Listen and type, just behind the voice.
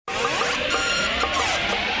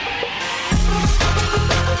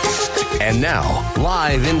And now,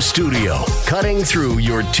 live in studio, cutting through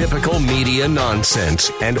your typical media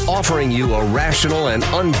nonsense and offering you a rational and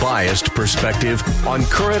unbiased perspective on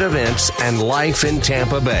current events and life in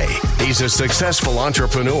Tampa Bay. He's a successful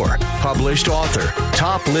entrepreneur, published author,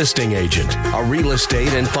 top listing agent, a real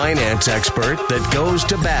estate and finance expert that goes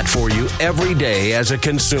to bat for you every day as a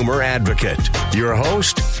consumer advocate. Your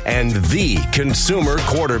host and the consumer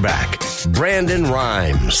quarterback, Brandon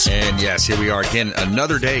Rhymes. And yes, here we are again,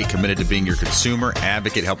 another day committed to being your consumer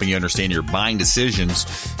advocate, helping you understand your buying decisions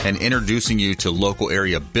and introducing you to local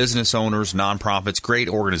area business owners, nonprofits, great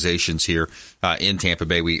organizations here in Tampa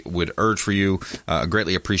Bay. We would urge for you,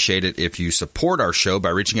 greatly appreciate it if you support our show by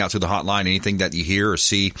reaching out to the hotline. Anything that you hear or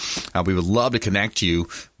see, we would love to connect you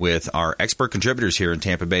with our expert contributors here in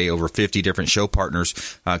Tampa Bay. Over 50 different show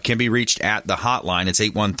partners can be reached at the hotline. It's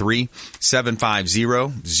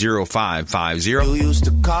 813-750-0550. You used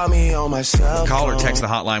to call me on my cell phone. Call or text the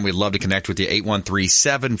hotline. We'd love to connect with you.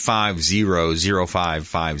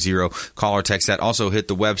 813-750-0550. Call or text that. Also hit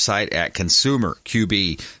the website at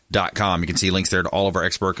Cqb.com. You can see links there to all of our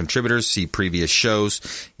expert contributors, see previous shows,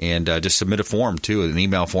 and just submit a form, too, an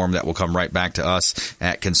email form that will come right back to us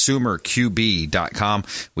at consumerqb.com.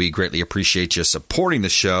 We greatly appreciate you supporting the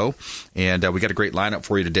show, and we got a great lineup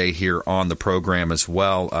for you today here on the program as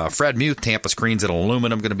well. Fred Muth, Tampa Screens and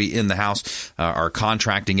Aluminum, going to be in the house. Our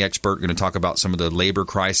contracting expert going to talk about some of the labor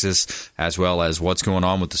crisis as well as what's going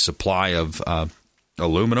on with the supply of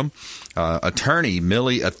aluminum. Attorney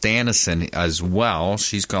Millie Athanison as well.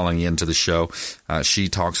 She's calling into the show. She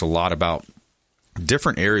talks a lot about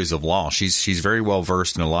different areas of law. She's very well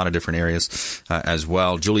versed in a lot of different areas as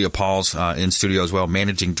well. Julia Paul's in studio as well,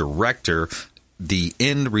 managing director, the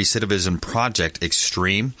End Recidivism Project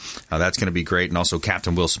Extreme. That's going to be great. And also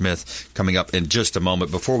Captain Will Smith coming up in just a moment.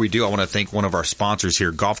 Before we do, I want to thank one of our sponsors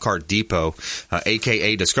here, Golf Cart Depot,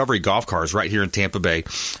 a.k.a. Discovery Golf Cars, right here in Tampa Bay.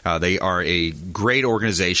 They are a great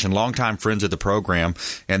organization, longtime friends of the program,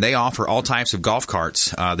 and they offer all types of golf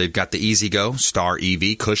carts. They've got the Easy Go, Star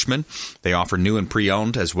EV, Cushman. They offer new and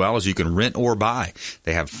pre-owned as well as you can rent or buy.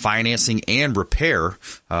 They have financing and repair,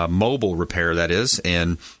 mobile repair, that is,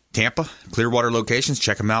 and Tampa, Clearwater locations.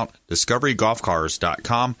 Check them out,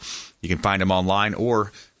 discoverygolfcars.com. You can find them online,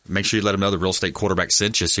 or make sure you let them know the real estate quarterback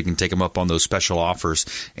sent you so you can take them up on those special offers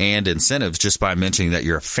and incentives just by mentioning that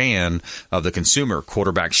you're a fan of the Consumer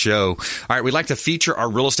Quarterback Show. All right, we'd like to feature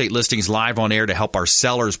our real estate listings live on air to help our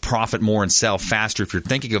sellers profit more and sell faster. If you're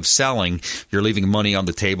thinking of selling, you're leaving money on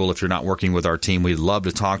the table if you're not working with our team, we'd love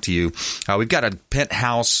to talk to you. We've got a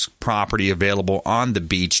penthouse property available on the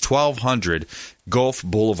beach, 1200 Gulf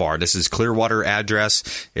Boulevard. This is Clearwater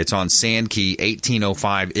address. It's on Sand Key.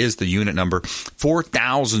 1805 is the unit number.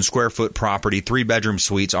 4,000 square foot property, 3-bedroom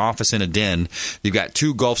suites, office and a den. You've got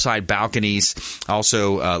 2 Gulfside balconies,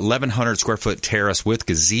 also 1,100 square foot terrace with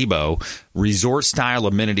gazebo, resort style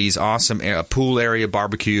amenities, awesome pool area,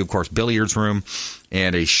 barbecue, of course, billiards room,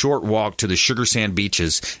 and a short walk to the Sugar Sand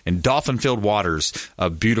beaches and dolphin-filled waters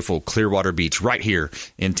of beautiful Clearwater Beach right here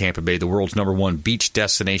in Tampa Bay, the world's #1 beach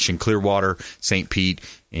destination, Clearwater, St. Pete,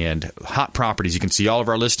 and hot properties. You can see all of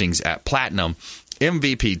our listings at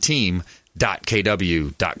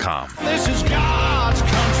platinummvpteam.kw.com. This is God's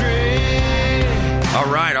country. All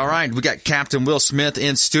right. We got Captain Will Smith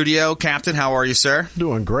in studio. Captain, how are you, sir?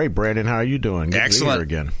 Doing great, Brandon. How are you doing? Good Excellent. To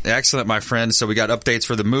be here again. Excellent, my friend. So we got updates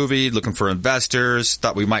for the movie, looking for investors.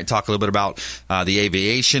 Thought we might talk a little bit about the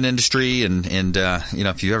aviation industry and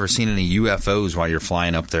if you've ever seen any UFOs while you're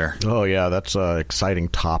flying up there. Oh, yeah, that's an exciting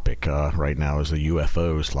topic right now is the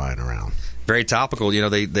UFOs flying around. Very topical.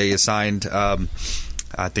 They assigned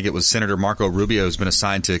I think it was Senator Marco Rubio has been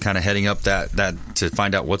assigned to kind of heading up that to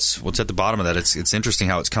find out what's at the bottom of that. It's interesting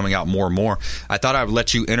how it's coming out more and more. I thought I would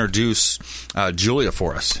let you introduce Julia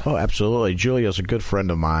for us. Oh, absolutely. Julia is a good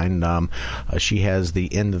friend of mine. She has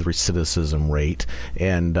the End of the Recidivism rate,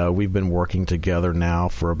 and we've been working together now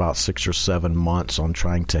for about 6 or 7 months on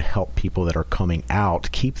trying to help people that are coming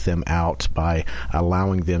out, keep them out by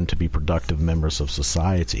allowing them to be productive members of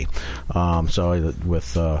society. So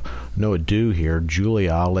with no ado here, Julia,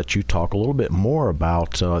 I'll let you talk a little bit more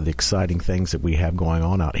about the exciting things that we have going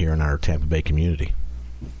on out here in our Tampa Bay community.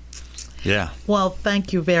 Yeah. Well,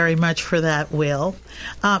 thank you very much for that, Will.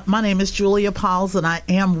 My name is Julia Pauls, and I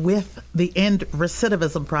am with the End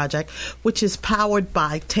Recidivism Project, which is powered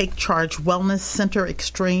by Take Charge Wellness Center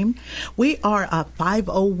Extreme. We are a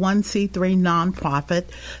 501c3 nonprofit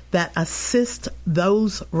that assists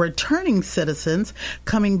those returning citizens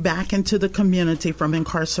coming back into the community from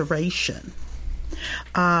incarceration.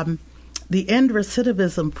 The End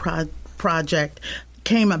Recidivism Project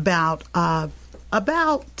came about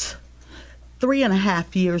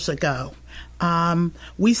 3.5 years ago,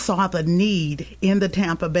 we saw the need in the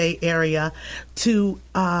Tampa Bay area to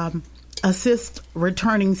assist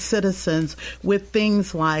returning citizens with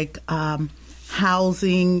things like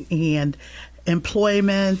housing and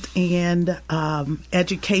employment and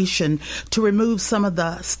education, to remove some of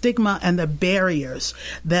the stigma and the barriers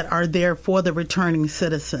that are there for the returning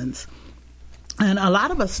citizens. And a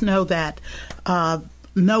lot of us know that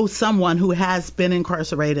know someone who has been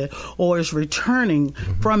incarcerated or is returning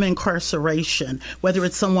from incarceration, whether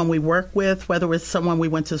it's someone we work with, whether it's someone we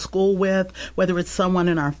went to school with, whether it's someone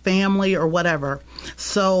in our family or whatever.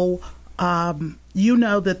 So you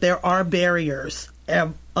know that there are barriers.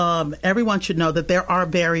 Everyone should know that there are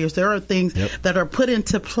barriers. There are things that are put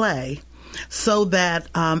into play so that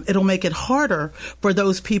it'll make it harder for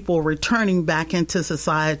those people returning back into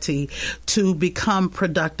society to become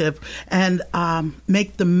productive and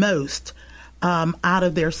make the most out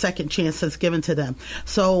of their second chances given to them.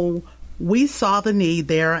 So we saw the need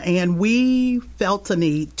there, and we felt the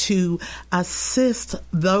need to assist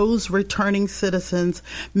those returning citizens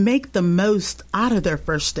make the most out of their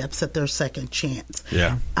first steps at their second chance.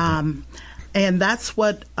 Yeah. And that's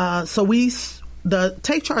what, the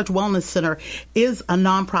Take Charge Wellness Center is a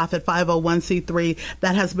nonprofit 501c3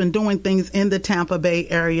 that has been doing things in the Tampa Bay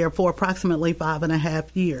area for approximately 5.5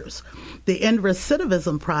 years. The End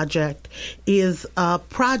Recidivism Project is a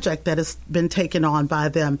project that has been taken on by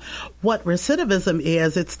them. What recidivism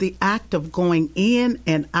is, it's the act of going in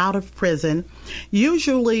and out of prison,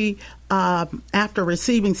 usually after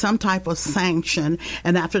receiving some type of sanction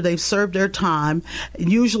and after they've served their time,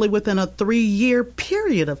 usually within a 3-year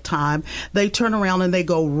period of time, they turn around and they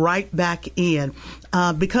go right back in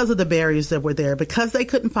because of the barriers that were there, because they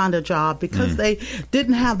couldn't find a job, because they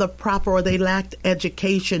didn't have the proper or they lacked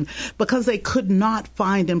education, because they could not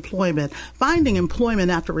find employment. Finding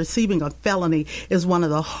employment after receiving a felony is one of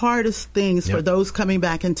the hardest things for those coming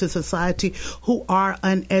back into society who are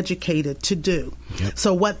uneducated to do.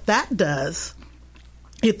 So what that does,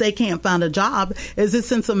 if they can't find a job, is it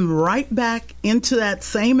sends them right back into that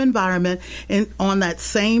same environment and on that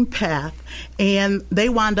same path, and they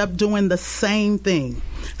wind up doing the same thing.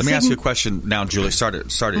 Let me ask you a question now, Julie. Sorry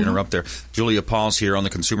to interrupt there. Julia Pauls here on the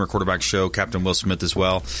Consumer Quarterback Show. Captain Will Smith as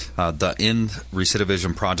well. The End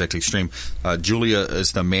Recidivism Project Extreme. Julia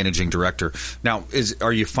is the managing director. Now,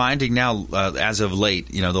 are you finding now, as of late,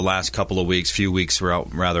 the last couple of weeks, few weeks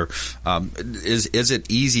rather, is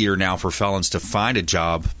it easier now for felons to find a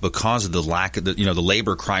job because of the lack of the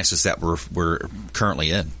labor crisis that we're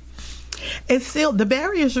currently in? It's still, the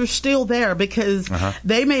barriers are still there because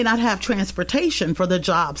they may not have transportation for the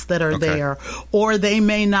jobs that are there, or they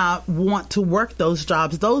may not want to work those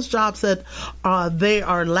jobs. Those jobs that they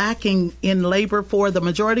are lacking in labor for, the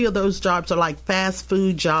majority of those jobs are like fast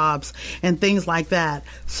food jobs and things like that.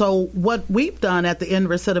 So what we've done at the End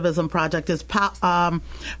Recidivism Project is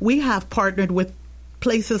we have partnered with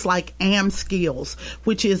places like Skills,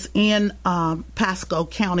 which is in Pasco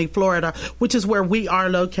County, Florida, which is where we are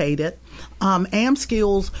located.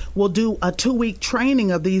 Skills will do a 2-week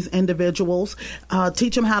training of these individuals,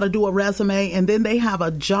 teach them how to do a resume, and then they have a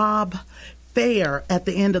job fair at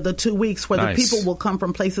the end of the 2 weeks where the people will come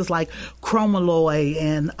from places like Chromalloy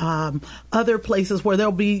and other places where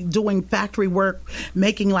they'll be doing factory work,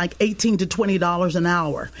 making like $18 to $20 an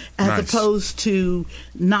hour, as opposed to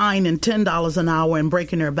 $9 and $10 an hour and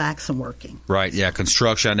breaking their backs and working. Right. Yeah.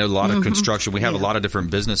 Construction. I know a lot of construction. We have a lot of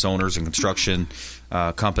different business owners and construction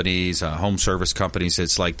companies, home service companies.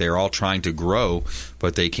 It's like they're all trying to grow,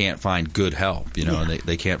 but they can't find good help, and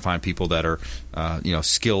they can't find people that are,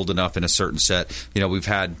 skilled enough in a certain set. We've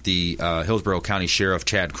had the Hillsborough County Sheriff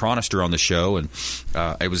Chad Chronister on the show, and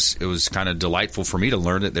it was kind of delightful for me to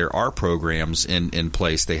learn that there are programs in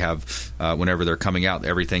place. They have, whenever they're coming out,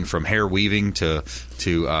 everything from hair weaving to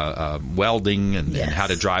welding and how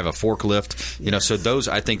to drive a forklift. So those,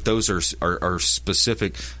 I think those are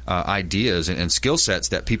specific ideas and skill sets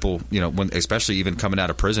that people, when especially even coming out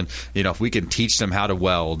of prison, if we can teach them how to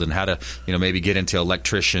weld and how to, maybe get into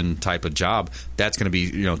electrician type of job, that's going to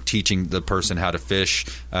be, teaching the person how to fish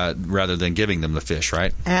rather than giving them the fish,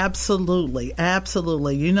 right? Absolutely.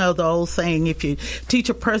 Absolutely. The old saying, if you feed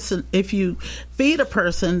a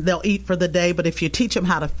person, they'll eat for the day, but if you teach them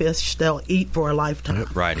how to fish, they'll eat for a lifetime.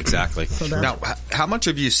 Right, exactly. Now, how much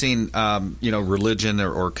have you seen, religion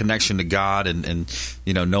or connection to God and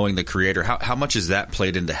knowing the Creator? How much has that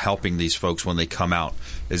played into helping these folks when they come out?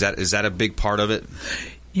 Is that a big part of it?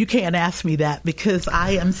 You can't ask me that because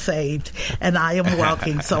I am saved and I am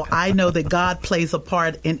walking. So I know that God plays a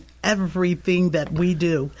part in everything that we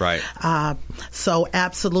do. Right. So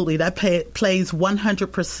absolutely, that plays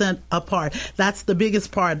 100% a part. That's the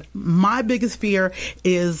biggest part. My biggest fear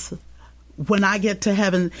is when I get to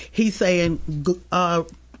heaven, he's saying,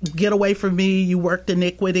 get away from me, you worked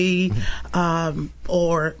iniquity,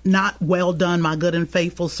 or not well done, my good and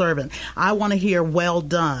faithful servant. I want to hear well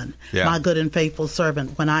done, my good and faithful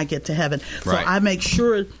servant, when I get to heaven. So I make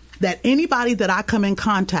sure that anybody that I come in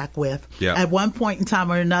contact with at one point in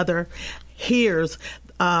time or another hears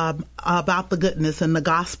about the goodness and the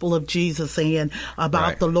gospel of Jesus and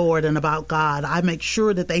about the Lord and about God. I make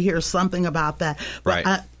sure that they hear something about that.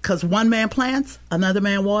 Because one man plants, another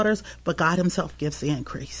man waters, but God himself gives the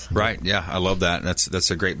increase. Right. Yeah, I love that. That's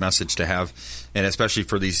a great message to have, and especially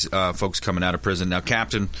for these folks coming out of prison. Now,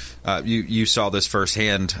 Captain, you saw this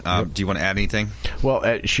firsthand. Do you want to add anything?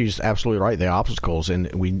 Well, she's absolutely right. The obstacles,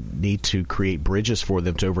 and we need to create bridges for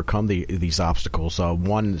them to overcome these obstacles.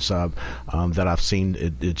 One that I've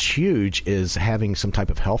seen, it's huge, is having some type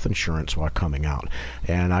of health insurance while coming out.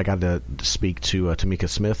 And I got to speak to Tamika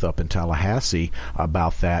Smith up in Tallahassee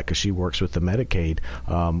about that, because she works with the Medicaid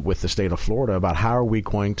with the state of Florida, about how are we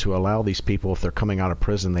going to allow these people, if they're coming out of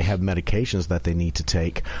prison, they have medications that they need to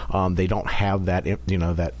take. They don't have that,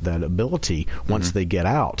 that ability once they get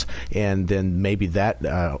out, and then maybe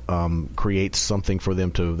that creates something for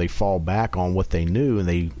them they fall back on what they knew, and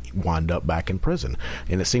they wind up back in prison.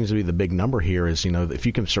 And it seems to be the big number here is, if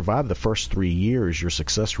you can survive the first 3 years, your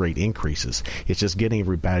success rate increases. It's just getting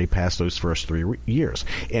everybody past those first 3 years,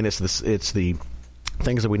 and it's the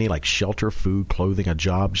things that we need, like shelter, food, clothing, a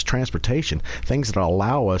job, just transportation, things that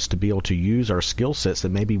allow us to be able to use our skill sets that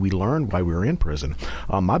maybe we learned while we were in prison.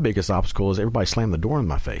 My biggest obstacle is everybody slammed the door in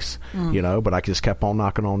my face, but I just kept on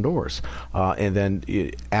knocking on doors. And then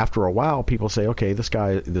after a while, people say, okay,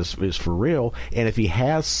 this is for real. And if he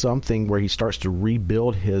has something where he starts to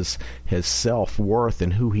rebuild his self-worth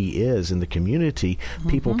and who he is in the community,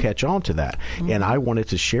 people catch on to that. And I wanted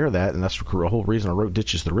to share that, and that's the whole reason I wrote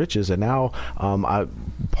Ditches the Riches. And now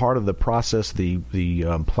part of the process, the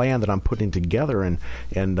plan that I'm putting together and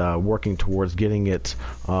working towards getting it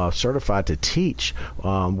certified to teach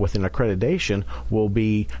with an accreditation will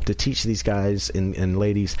be to teach these guys and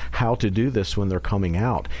ladies how to do this when they're coming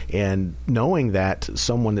out. And knowing that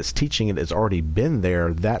someone that's teaching it has already been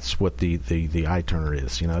there, that's what the eye turner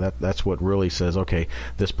is. That's what really says, okay,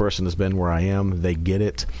 this person has been where I am. They get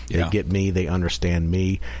it. They get me. They understand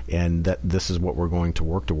me. And that this is what we're going to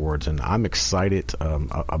work towards. And I'm excited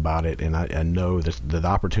about it, and I know that the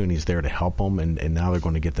opportunity is there to help them, and now they're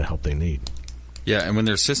going to get the help they need. Yeah, and when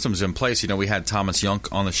there's systems in place, we had Thomas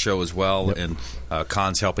Yunk on the show as well, and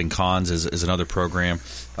Cons Helping Cons is another program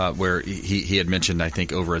where he had mentioned, I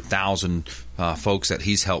think, over 1,000 folks that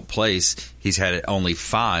he's helped place. He's had only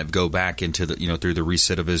 5 go back into the through the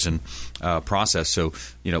recidivism process. So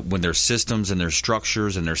when there's systems and there's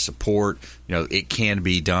structures and there's support, it can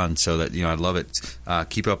be done. So that I love it.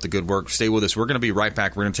 Keep up the good work. Stay with us. We're going to be right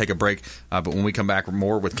back. We're going to take a break, but when we come back,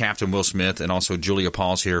 more with Captain Will Smith and also Julia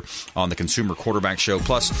Pauls here on the Consumer Quarterback Show.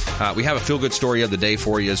 Plus, we have a feel good story of the day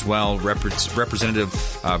for you as well. Representative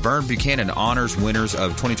Vern Buchanan honors winners of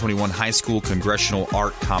 2021 high school congressional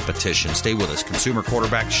art competition. Stay with us. Consumer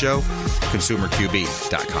Quarterback Show,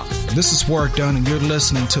 ConsumerQB.com. This is Ward Dunn, and you're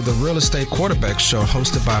listening to the Real Estate Quarterback Show,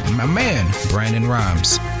 hosted by my man, Brandon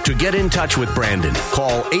Rhymes. To get in touch with Brandon,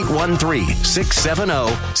 call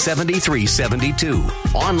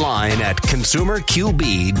 813-670-7372. Online at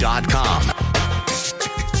ConsumerQB.com.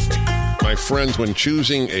 My friends, when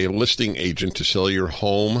choosing a listing agent to sell your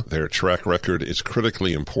home, their track record is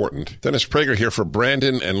critically important. Dennis Prager here for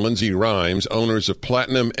Brandon and Lindsay Rhymes, owners of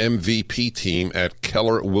Platinum MVP Team at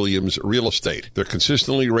Keller Williams Real Estate. They're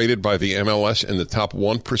consistently rated by the MLS in the top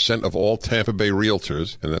 1% of all Tampa Bay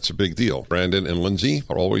realtors, and that's a big deal. Brandon and Lindsay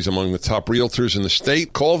are always among the top realtors in the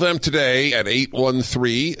state. Call them today at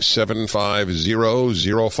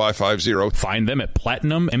 813-750-0550. Find them at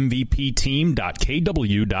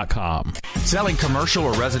platinummvpteam.kw.com. Selling commercial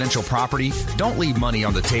or residential property? Don't leave money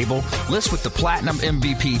on the table. List with the Platinum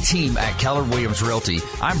MVP Team at Keller Williams Realty.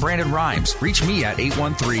 I'm Brandon Rhymes. Reach me at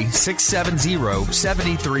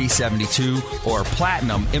 813-670-7372 or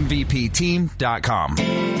platinummvpteam.com.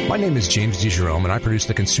 My name is James DeJerome, and I produce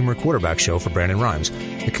the Consumer Quarterback Show for Brandon Rhymes.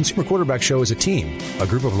 The Consumer Quarterback Show is a team, a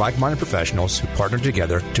group of like-minded professionals who partner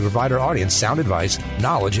together to provide our audience sound advice,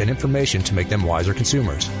 knowledge, and information to make them wiser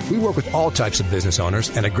consumers. We work with all types of business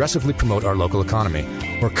owners and aggressively promote our local economy.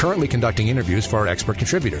 We're currently conducting interviews for our expert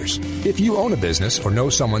contributors. If you own a business or know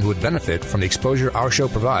someone who would benefit from the exposure our show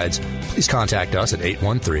provides, please contact us at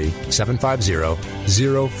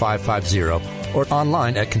 813-750-0550 or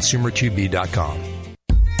online at ConsumerQB.com.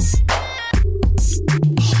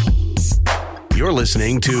 You're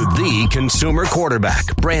listening to the consumer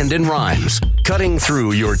quarterback, Brandon Rhymes, cutting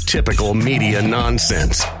through your typical media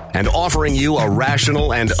nonsense and offering you a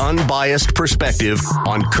rational and unbiased perspective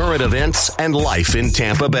on current events and life in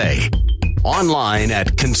Tampa Bay. Online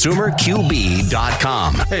at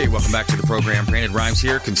ConsumerQB.com. Hey, welcome back to the program. Brandon Rhymes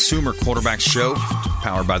here, Consumer Quarterback Show,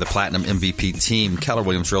 powered by the Platinum MVP team, Keller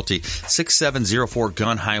Williams Realty, 6704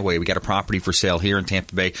 Gun Highway. We got a property for sale here in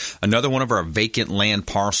Tampa Bay. Another one of our vacant land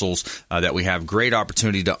parcels that we have great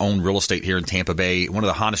opportunity to own real estate here in Tampa Bay. One of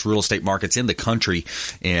the hottest real estate markets in the country.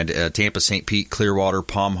 And Tampa, St. Pete, Clearwater,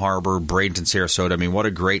 Palm Harbor, Bradenton, Sarasota. I mean, what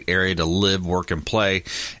a great area to live, work, and play.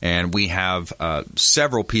 And we have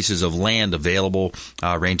several pieces of land available,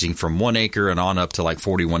 ranging from 1 acre and on up to like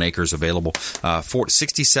 41 acres available.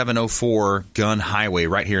 6704 Gun Highway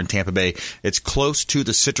right here in Tampa Bay. It's close to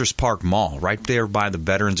the Citrus Park Mall, right there by the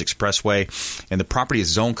Veterans Expressway. And the property is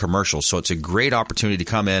zone commercial, so it's a great opportunity to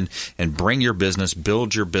come in and bring your business,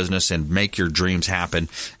 build your business, and make your dreams happen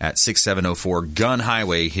at 6704 Gun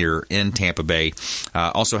Highway here in Tampa Bay.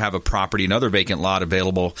 Also have a property, another vacant lot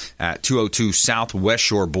available at 202 South West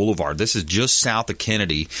Shore Boulevard. This is just south of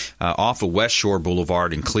Kennedy, off of West Shore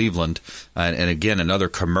Boulevard in Cleveland. And again, another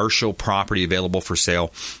commercial property available for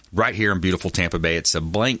sale right here in beautiful Tampa Bay. It's a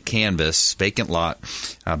blank canvas, vacant lot.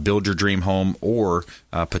 Build your dream home or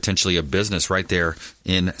potentially a business right there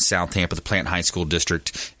in South Tampa, the Plant High School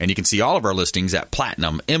District. And you can see all of our listings at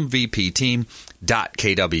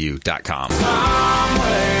platinummvpteam.kw.com.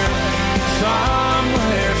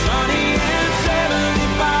 Somewhere sunny and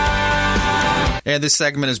 75. And this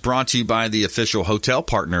segment is brought to you by the official hotel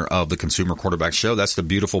partner of the Consumer Quarterback Show. That's the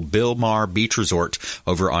beautiful Bilmar Beach Resort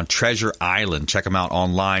over on Treasure Island. Check them out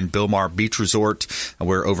online, Bilmar Beach Resort,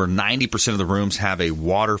 where over 90% of the rooms have a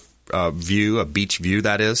water view, a beach view,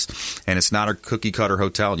 that is. And it's not a cookie cutter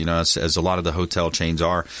hotel, you know, as a lot of the hotel chains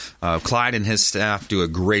are. Clyde and his staff do a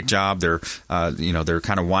great job. They're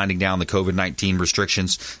kind of winding down the COVID-19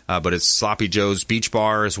 restrictions, but it's Sloppy Joe's Beach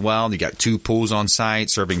Bar as well. You got 2 pools on site,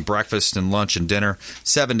 serving breakfast and lunch and dinner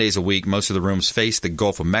 7 days a week. Most of the rooms face the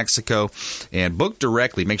Gulf of Mexico. And book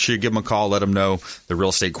directly. Make sure you give them a call. Let them know the real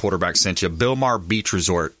estate quarterback sent you. Bilmar Beach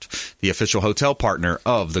Resort, the official hotel partner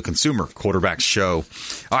of the Consumer Quarterback Show.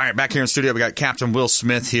 All right, back here in the studio, we got Captain Will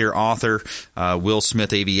Smith here, author, Will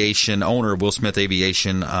Smith Aviation, owner of Will Smith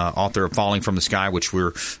Aviation, author of Falling from the Sky, which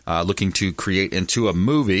we're looking to create into a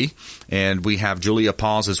movie. And we have Julia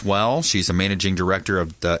Pauls as well. She's a managing director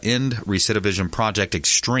of the End Recidivism Project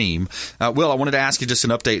Extreme. Will, I wanted to ask you just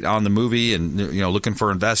an update on the movie and, you know, looking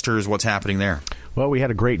for investors. What's happening there? Well, we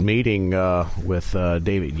had a great meeting with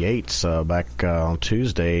David Yates back on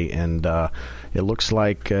Tuesday, and it looks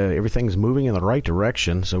like everything's moving in the right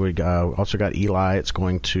direction. So we also got Eli. It's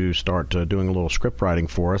going to start doing a little script writing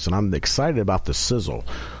for us, and I'm excited about the sizzle.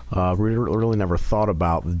 We really never thought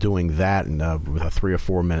about doing that with a 3 or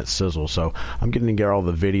 4 minute sizzle. So I'm getting to get all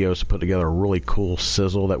the videos to put together a really cool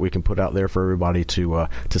sizzle that we can put out there for everybody to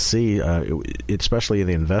see, especially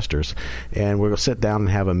the investors. And we're going to sit down and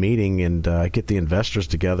have a meeting and get the investors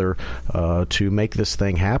together to make this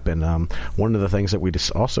thing happen. One of the things that we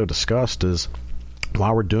also discussed is,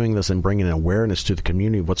 while we're doing this and bringing awareness to the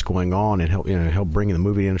community of what's going on and help bringing the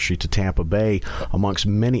movie industry to Tampa Bay, amongst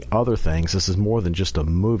many other things, this is more than just a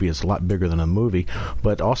movie. It's a lot bigger than a movie,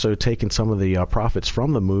 but also taking some of the profits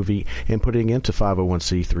from the movie and putting into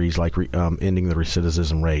 501c3s, like ending the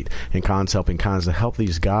recidivism rate, and helping to help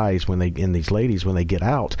these guys and these ladies when they get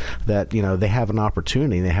out, that, you know, they have an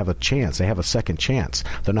opportunity, they have a chance, they have a second chance.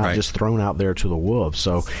 They're not just thrown out there to the wolves.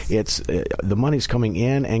 So it's the money's coming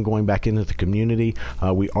in and going back into the community.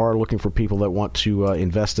 We are looking for people that want to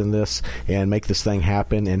invest in this and make this thing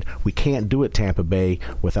happen, and we can't do it, Tampa Bay,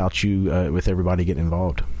 without you, with everybody getting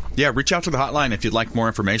involved. Yeah, reach out to the hotline if you'd like more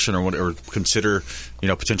information or consider, you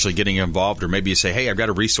know, potentially getting involved, or maybe you say, hey, I've got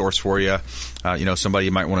a resource for you. Somebody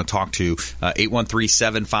you might want to talk to.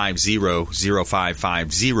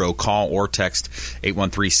 813-750-0550. Call or text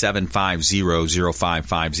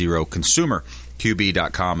 813-750-0550.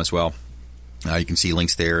 ConsumerQB.com as well. You can see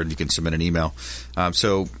links there, and you can submit an email.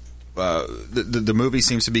 The movie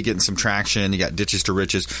seems to be getting some traction. You got Ditches to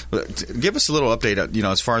Riches. Give us a little update, you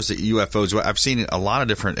know, as far as the UFOs. I've seen a lot of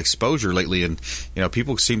different exposure lately, and, you know,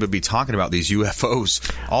 people seem to be talking about these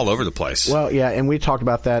UFOs all over the place. Well, yeah, and we talked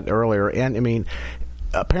about that earlier. And, I mean,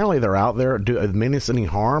 apparently they're out there. Do it mean it's any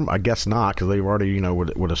harm? I guess not, because they've already,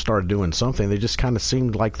 would have started doing something. They just kind of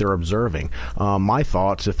seemed like they're observing. My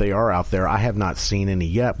thoughts, if they are out there, I have not seen any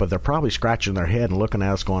yet, but they're probably scratching their head and looking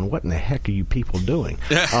at us going, what in the heck are you people doing?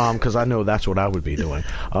 Because I know that's what I would be doing.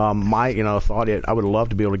 My thought, I would love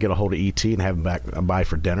to be able to get a hold of ET and have him by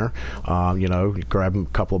for dinner. Grab him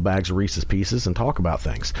a couple of bags of Reese's Pieces and talk about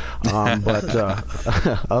things. But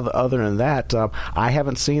other than that, I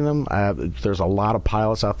haven't seen them. There's a lot of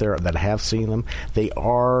pilots out there that have seen them. They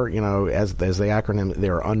are, as the acronym, they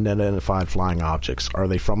are unidentified flying objects. Are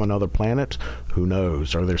they from another planet? Who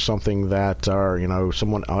knows? Are there something that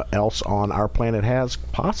someone else on our planet has?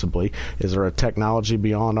 Possibly. Is there a technology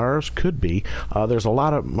beyond ours? Could be. There's a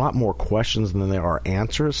lot more questions than there are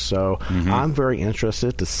answers. So I'm very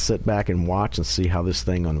interested to sit back and watch and see how this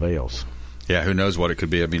thing unveils. Yeah, who knows what it could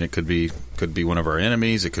be? I mean, it could be one of our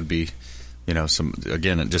enemies. It could be,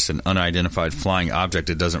 just an unidentified flying object.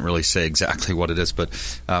 It doesn't really say exactly what it is, but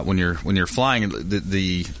when you're flying,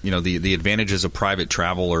 the advantages of private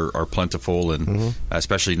travel are plentiful, and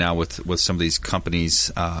especially now with some of these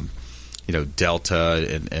companies.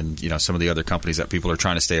 Delta and some of the other companies that people are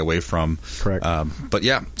trying to stay away from. Correct. But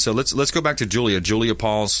yeah, so let's go back to Julia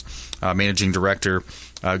Pauls, managing director.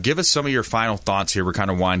 Give us some of your final thoughts here. We're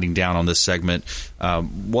kind of winding down on this segment.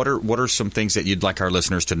 What are some things that you'd like our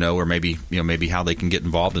listeners to know, or maybe how they can get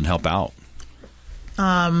involved and help out?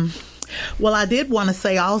 Well, I did want to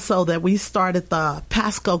say also that we started the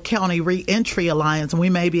Pasco County Reentry Alliance, and we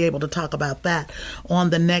may be able to talk about that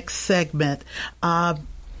on the next segment.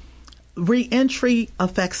 Reentry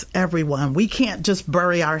affects everyone. We can't just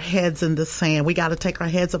bury our heads in the sand. We got to take our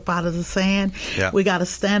heads up out of the sand. Yeah. We got to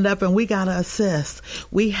stand up and we got to assist.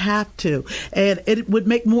 We have to. And it would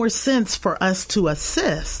make more sense for us to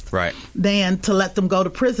assist than to let them go to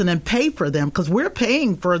prison and pay for them, because we're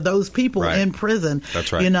paying for those people in prison.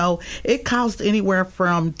 That's right. It costs anywhere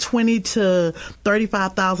from $20,000 to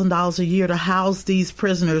 $35,000 a year to house these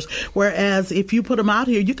prisoners, whereas if you put them out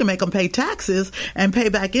here, you can make them pay taxes and pay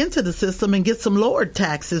back into the system and get some lowered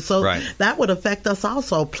taxes. So that would affect us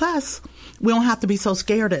also. Plus, we don't have to be so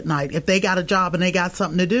scared at night. If they got a job and they got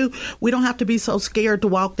something to do, we don't have to be so scared to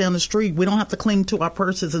walk down the street. We don't have to cling to our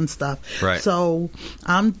purses and stuff. Right. So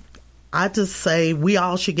I just say we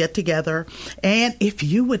all should get together. And if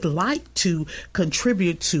you would like to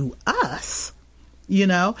contribute to us, you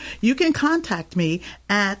can contact me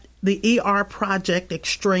at the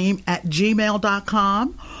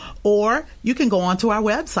erprojectextreme@gmail.com. Or you can go onto our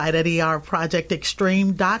website at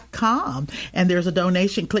erprojectextreme.com, and there's a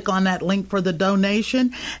donation. Click on that link for the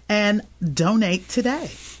donation and donate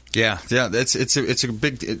today. Yeah, it's a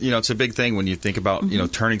big it's a big thing when you think about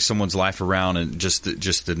turning someone's life around, and just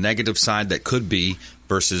the negative side that could be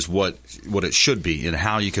versus what it should be, and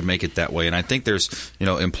how you can make it that way. And I think there's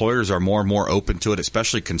employers are more and more open to it,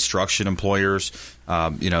 especially construction employers.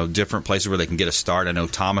 Different places where they can get a start. I know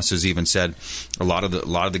Thomas has even said a lot of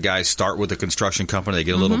the guys start with a construction company. They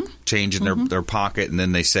get a little change in their pocket, and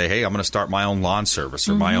then they say, "Hey, I'm going to start my own lawn service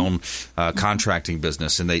or my own contracting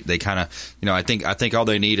business." And they kind of, I think all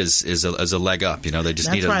they need is a leg up. They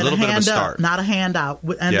just need a little bit of a start, not a handout.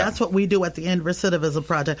 And that's what we do at the End Recidivism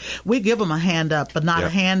Project. We give them a hand up, but not a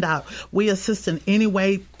handout. We assist in any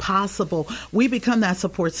way possible. We become that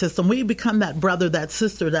support system. We become that brother, that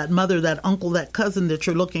sister, that mother, that uncle, that cousin that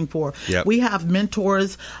you're looking for. Yep. We have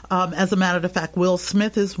mentors. As a matter of fact, Will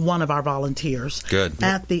Smith is one of our volunteers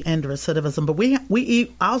at the End Recidivism. But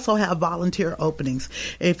we also have volunteer openings.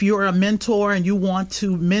 If you're a mentor and you want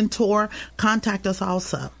to mentor, contact us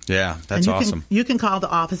also. Yeah, that's awesome. You can call the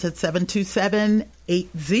office at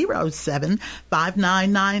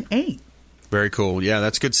 727-807-5998. Very cool. Yeah,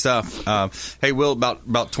 that's good stuff. Hey, Will,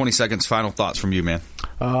 about 20 seconds, final thoughts from you, man.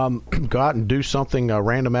 Go out and do something, a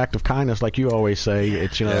random act of kindness, like you always say.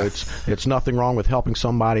 It's it's nothing wrong with helping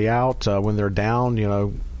somebody out when they're down.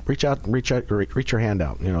 Reach your hand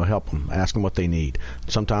out. Help them, ask them what they need.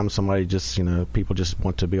 Sometimes somebody just people just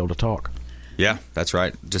want to be able to talk. Yeah, that's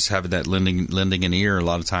right. Just having that lending an ear a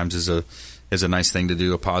lot of times is a nice thing to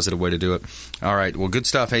do, a positive way to do it. All right. Well, good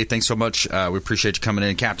stuff. Hey, thanks so much. We appreciate you coming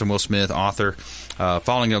in. Captain Will Smith, author,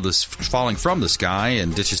 Falling from the Sky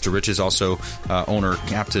and Ditches to Riches, also owner,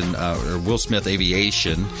 Captain Will Smith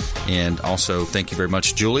Aviation. And also, thank you very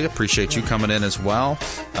much, Julia. Appreciate you coming in as well.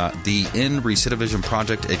 The End Recidivism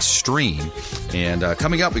Project Extreme. And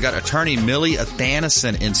coming up, we got attorney Millie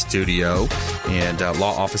Athanison in studio, and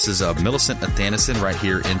law offices of Millicent Athanison right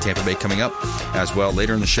here in Tampa Bay coming up as well.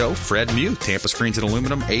 Later in the show, Fred Mute. Tampa Screens and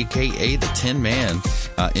Aluminum, a.k.a. the Tin Man,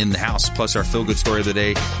 in the house. Plus our feel-good story of the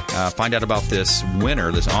day. Find out about this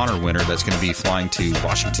honor winner that's going to be flying to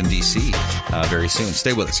Washington, D.C. Very soon.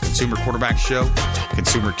 Stay with us. Consumer Quarterback Show,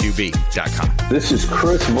 ConsumerQB.com. This is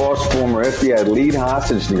Chris Voss, former FBI lead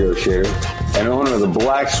hostage negotiator and owner of the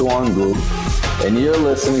Black Swan Group, and you're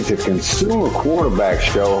listening to Consumer Quarterback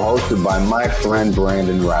Show hosted by my friend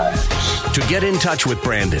Brandon Rhymes. To get in touch with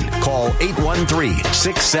Brandon, call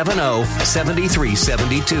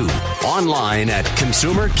 813-670-7372. Online at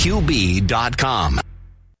ConsumerQB.com.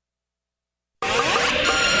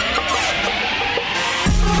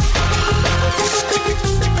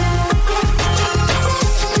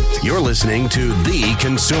 You're listening to The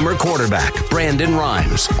Consumer Quarterback, Brandon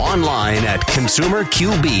Rhymes, online at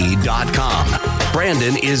ConsumerQB.com.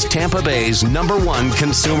 Brandon is Tampa Bay's #1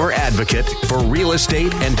 consumer advocate for real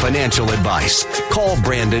estate and financial advice. Call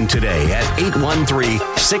Brandon today at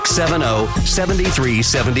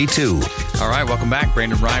 813-670-7372. All right, welcome back.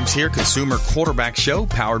 Brandon Rhymes here, Consumer Quarterback Show,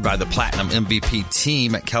 powered by the Platinum MVP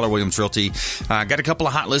team at Keller Williams Realty. Got a couple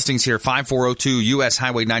of hot listings here. 5402 U.S.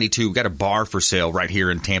 Highway 92. Got a bar for sale right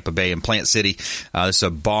here in Tampa Bay in Plant City. This is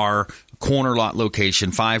a bar corner lot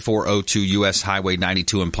location, 5402 U.S. Highway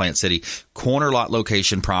 92 in Plant City. Corner lot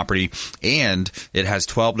location property, and it has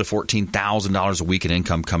 $12,000 to $14,000 a week in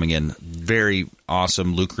income coming in. Very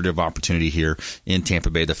awesome, lucrative opportunity here in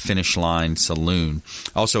Tampa Bay, the Finish Line Saloon.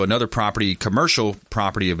 Also, another property, commercial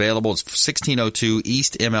property available. It's 1602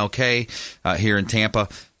 East MLK here in Tampa.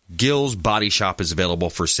 Gill's Body Shop is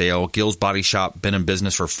available for sale. Gill's Body Shop, been in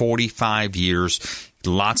business for 45 years.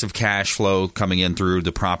 Lots of cash flow coming in through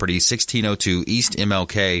the property, 1602 East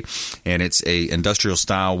MLK, and it's a industrial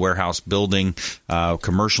style warehouse building,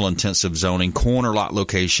 commercial intensive zoning, corner lot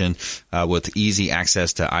location with easy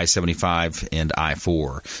access to I-75 and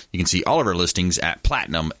I-4. You can see all of our listings at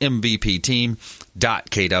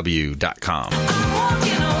platinummvpteam.kw.com.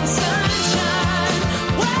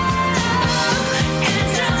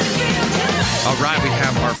 All right, we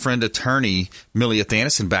have our friend attorney Millie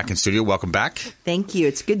Athanison back in studio. Welcome back. Thank you.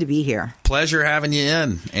 It's good to be here. Pleasure having you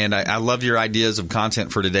in. And I love your ideas of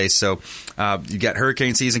content for today. So you got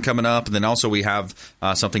hurricane season coming up, and then also we have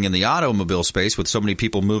something in the automobile space with so many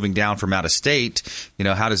people moving down from out of state. You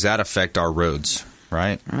know, how does that affect our roads?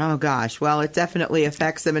 Right? Oh, gosh. Well, it definitely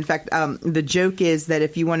affects them. In fact, the joke is that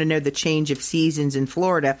if you want to know the change of seasons in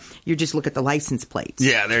Florida, you just look at the license plates.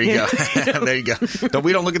 Yeah, there you go. There you go.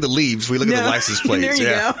 We don't look at the leaves. We look at the license plates. There you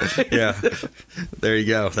go. Yeah. There you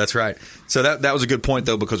go. That's right. So that was a good point,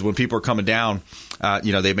 though, because when people are coming down,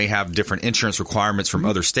 they may have different insurance requirements from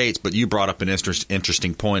other states, but you brought up an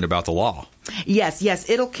interesting point about the law. Yes.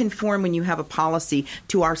 It'll conform when you have a policy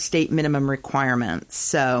to our state minimum requirements.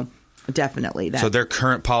 So definitely. So their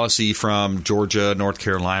current policy from Georgia, North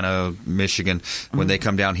Carolina, Michigan, when they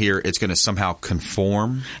come down here, it's going to somehow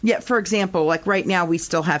conform? Yeah. For example, like right now we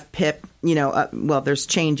still have PIP. There's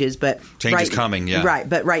changes, but changes coming, yeah. Right,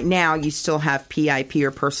 but right now you still have PIP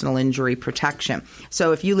or personal injury protection.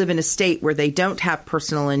 So if you live in a state where they don't have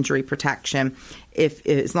personal injury protection,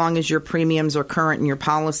 as long as your premiums are current and your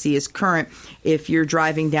policy is current, if you're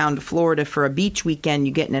driving down to Florida for a beach weekend,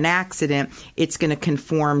 you get in an accident, it's going to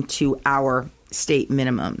conform to our state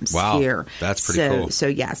minimums here. That's pretty cool. So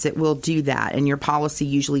yes, it will do that, and your policy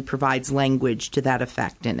usually provides language to that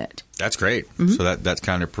effect in it. That's great. So that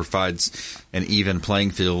kind of provides an even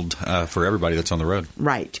playing field for everybody that's on the road.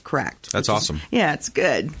 Right, correct. That's awesome. It's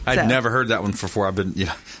good. I'd never heard that one before. I've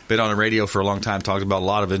been on the radio for a long time talking about a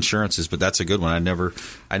lot of insurances, but that's a good one. I never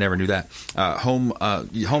knew that. Home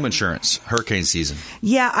insurance, hurricane season.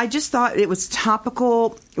 Yeah, I just thought it was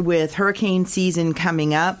topical with hurricane season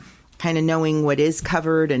coming up. Kind of knowing what is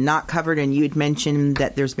covered and not covered. And you had mentioned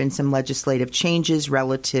that there's been some legislative changes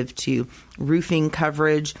relative to roofing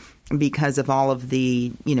coverage because of all of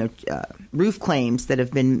the, roof claims that have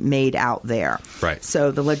been made out there. Right. So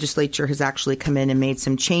the legislature has actually come in and made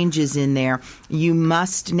some changes in there. You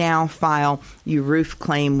must now file your roof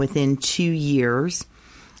claim within 2 years.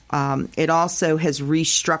 It also has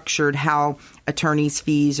restructured how attorneys'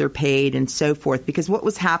 fees are paid and so forth, because what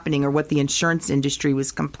was happening, or what the insurance industry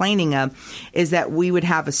was complaining of, is that we would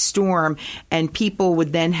have a storm and people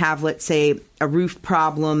would then have, let's say, a roof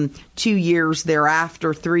problem 2 years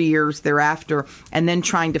thereafter, 3 years thereafter, and then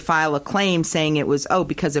trying to file a claim saying it was,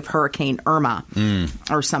 because of Hurricane Irma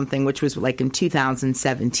or something, which was like in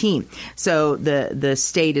 2017. So the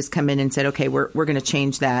state has come in and said, okay, we're going to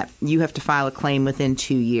change that. You have to file a claim within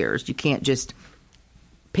 2 years. You can't just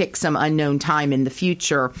pick some unknown time in the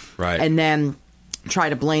future, right, and then try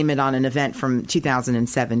to blame it on an event from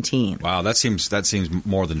 2017. Wow, that seems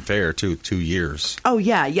more than fair, too. 2 years. Oh,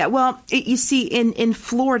 yeah. Well, you see, in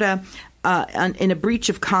Florida, in a breach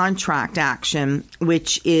of contract action,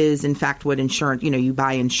 which is, in fact, what insurance, you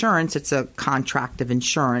buy insurance, it's a contract of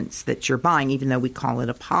insurance that you're buying, even though we call it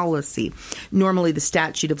a policy. Normally, the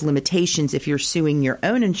statute of limitations, if you're suing your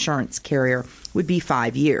own insurance carrier, would be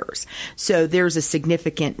 5 years. So there's a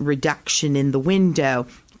significant reduction in the window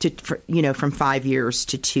from 5 years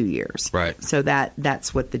to 2 years. Right. So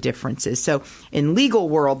that's what the difference is. So in legal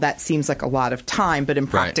world, that seems like a lot of time, but in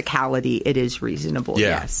practicality, it is reasonable.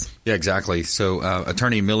 Yeah. Yes. Yeah, exactly. So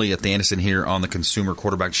Attorney Millie Athanison here on the Consumer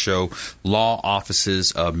Quarterback Show, law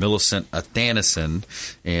offices of Millicent Athanison.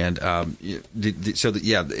 And and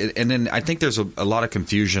then I think there's a lot of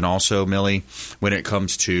confusion also, Millie, when it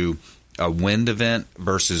comes to a wind event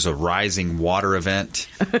versus a rising water event,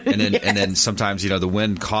 and then and then sometimes the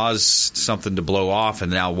wind caused something to blow off,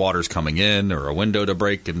 and now water's coming in, or a window to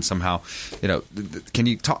break, and somehow can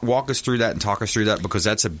you walk us through that and talk us through that, because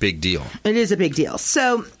that's a big deal. It is a big deal.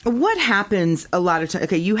 So what happens a lot of times?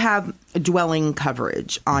 Okay, you have dwelling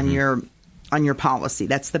coverage on your policy.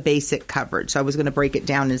 That's the basic coverage. So I was going to break it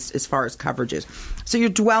down as far as coverages. So your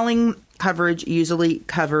dwelling coverage usually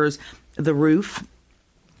covers the roof,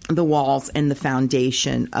 the walls, and the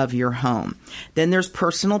foundation of your home. Then there's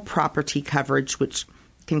personal property coverage, which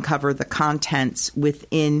can cover the contents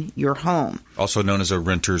within your home. Also known as a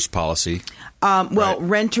renter's policy.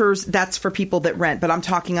 Renters, that's for people that rent, but I'm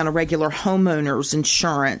talking on a regular homeowner's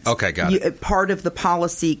insurance. Okay, got it. Part of the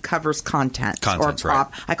policy covers contents. Right.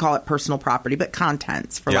 I call it personal property, but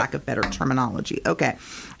contents, for lack of better terminology. Okay.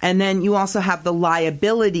 And then you also have the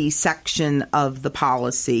liability section of the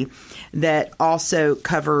policy that also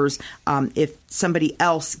covers if somebody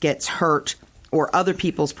else gets hurt or other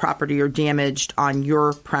people's property are damaged on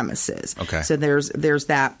your premises. Okay. So there's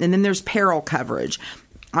that. And then there's peril coverage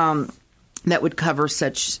that would cover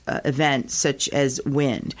such events such as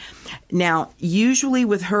wind. Now, usually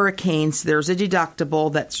with hurricanes, there's a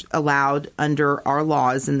deductible that's allowed under our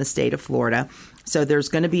laws in the state of Florida. So there's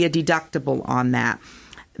going to be a deductible on that.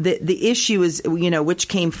 The issue is, which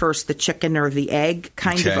came first, the chicken or the egg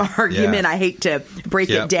kind of argument. Yeah. I hate to break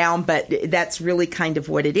it down, but that's really kind of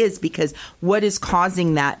what it is, because what is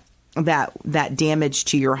causing that damage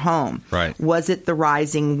to your home? Right. Was it the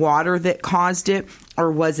rising water that caused it,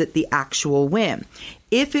 or was it the actual wind?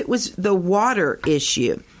 If it was the water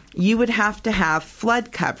issue, you would have to have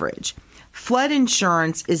flood coverage. Flood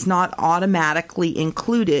insurance is not automatically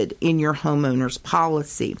included in your homeowner's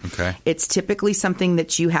policy. Okay. It's typically something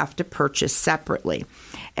that you have to purchase separately.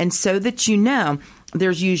 And so that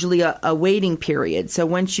there's usually a waiting period. So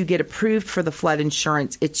once you get approved for the flood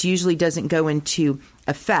insurance, it usually doesn't go into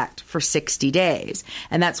effect for 60 days.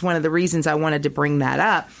 And that's one of the reasons I wanted to bring that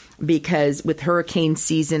up, because with hurricane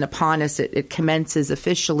season upon us, it commences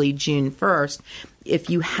officially June 1st.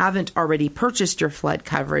 If you haven't already purchased your flood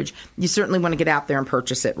coverage, you certainly want to get out there and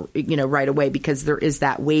purchase it, right away, because there is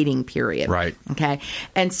that waiting period. Right. Okay.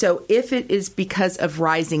 And so if it is because of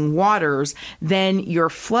rising waters, then your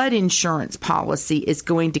flood insurance policy is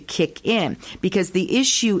going to kick in, because the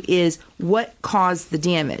issue is what caused the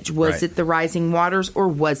damage. Was it the rising waters, or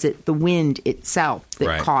was it the wind itself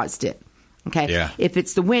that caused it? Okay. Yeah. If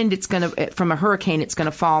it's the wind, it's going to, from a hurricane, it's going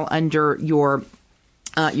to fall under your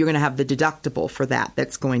you're going to have the deductible for that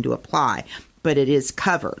that's going to apply, but it is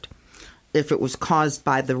covered. If it was caused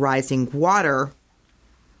by the rising water,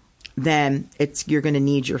 then you're going to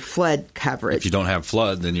need your flood coverage. If you don't have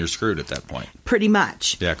flood, then you're screwed at that point. Pretty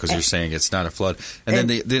much. Yeah, because you're saying it's not a flood. And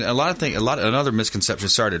then another misconception.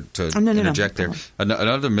 Sorry to interject there.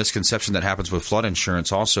 Another misconception that happens with flood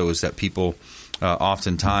insurance also is that people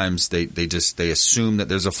oftentimes they assume that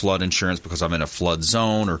there's a flood insurance because I'm in a flood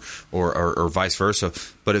zone, or vice versa.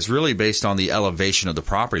 But it's really based on the elevation of the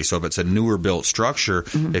property. So if it's a newer built structure,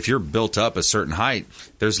 if you're built up a certain height,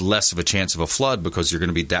 there's less of a chance of a flood because you're going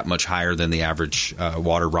to be that much higher than the average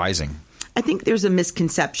water rising. I think there's a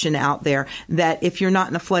misconception out there that if you're not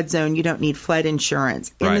in a flood zone, you don't need flood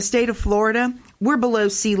insurance. In the state of Florida, we're below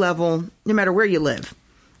sea level no matter where you live.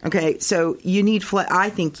 Okay, so you need flood. I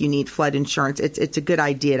think you need flood insurance. It's a good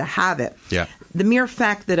idea to have it. Yeah. The mere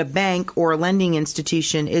fact that a bank or a lending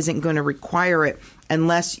institution isn't going to require it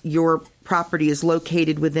unless your property is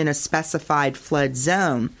located within a specified flood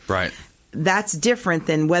zone. Right. That's different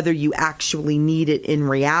than whether you actually need it in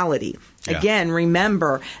reality. Yeah. Again,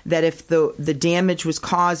 remember that if the damage was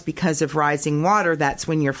caused because of rising water, that's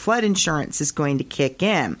when your flood insurance is going to kick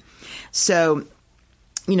in. So,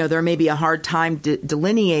 there may be a hard time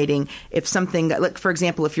delineating if something, like, for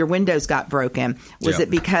example, if your windows got broken, was it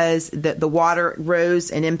because the water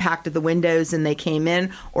rose and impacted the windows and they came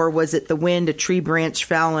in, or was it the wind, a tree branch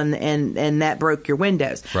fell and that broke your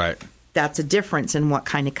windows? Right. That's a difference in what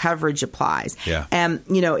kind of coverage applies. Yeah. And,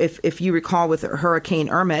 if you recall with Hurricane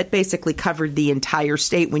Irma, it basically covered the entire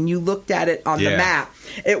state. When you looked at it on the map,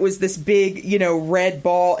 it was this big, red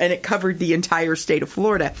ball, and it covered the entire state of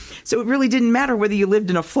Florida. So it really didn't matter whether you lived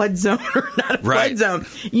in a flood zone or not a flood zone.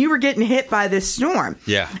 You were getting hit by this storm.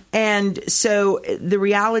 Yeah. And so the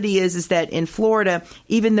reality is that in Florida,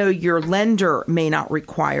 even though your lender may not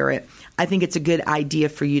require it, I think it's a good idea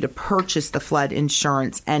for you to purchase the flood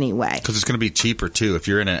insurance anyway. Because it's going to be cheaper, too. If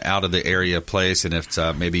you're in an out-of-the-area place and it's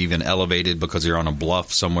maybe even elevated because you're on a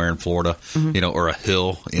bluff somewhere in Florida, or a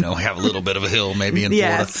hill, have a little bit of a hill maybe in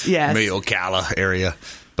Florida, maybe Ocala area.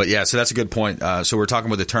 But, so that's a good point. So we're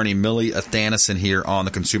talking with attorney Millie Athanason here on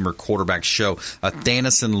the Consumer Quarterback Show.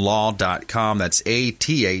 AthanasonLaw.com. That's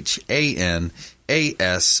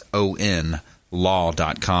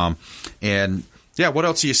AthanasonLaw.com. And what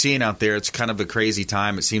else are you seeing out there? It's kind of a crazy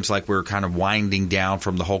time. It seems like we're kind of winding down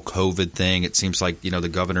from the whole COVID thing. It seems like, the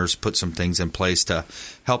governor's put some things in place to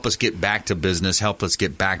help us get back to business, help us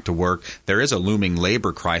get back to work. There is a looming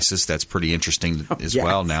labor crisis that's pretty interesting as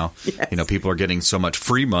well now. Yes. People are getting so much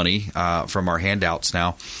free money from our handouts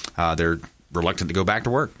now. They're reluctant to go back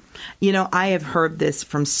to work. I have heard this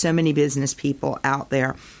from so many business people out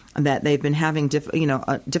there, that they've been having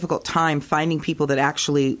a difficult time finding people that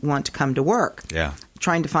actually want to come to work. Yeah.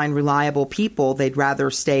 Trying to find reliable people. They'd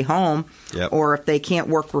rather stay home. Yep. Or if they can't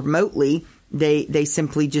work remotely, they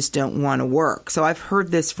simply just don't want to work. So I've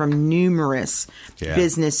heard this from numerous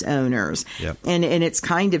business owners. Yep. And it's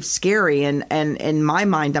kind of scary. And in my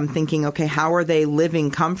mind, I'm thinking, okay, how are they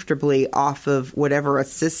living comfortably off of whatever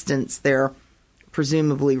assistance they're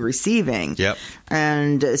presumably receiving? Yep.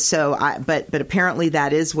 And so but apparently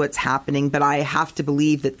that is what's happening, but I have to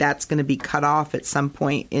believe that that's going to be cut off at some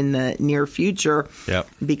point in the near future. Yep.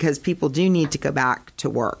 Because people do need to go back to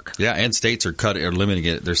work. Yeah. And states are limiting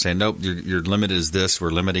it. They're saying, nope, your limit is this.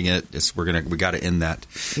 We're limiting it. We got to end that.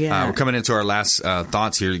 Yeah. We're coming into our last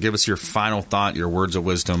thoughts here. Give us your final thought, your words of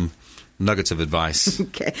wisdom, nuggets of advice.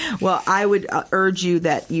 Okay. Well, I would urge you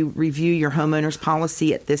that you review your homeowner's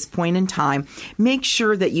policy at this point in time. Make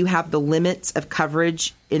sure that you have the limits of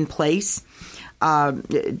coverage in place.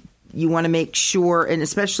 You want to make sure, and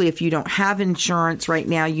especially if you don't have insurance right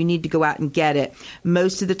now, you need to go out and get it.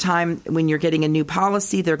 Most of the time when you're getting a new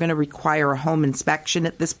policy, they're going to require a home inspection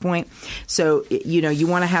at this point. So, you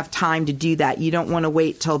want to have time to do that. You don't want to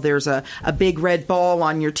wait till there's a big red ball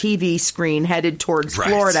on your TV screen headed towards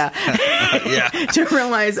Florida to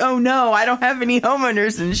realize, oh, no, I don't have any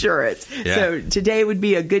homeowners insurance. Yeah. So today would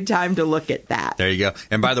be a good time to look at that. There you go.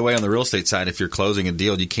 And by the way, on the real estate side, if you're closing a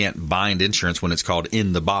deal, you can't bind insurance when it's called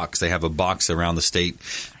in the box. They have a box around the state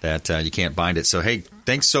that you can't bind it. So, hey,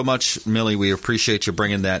 thanks so much, Millie. We appreciate you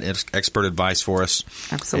bringing that expert advice for us.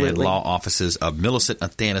 Absolutely. And law offices of Millicent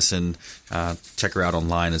Athanason. Check her out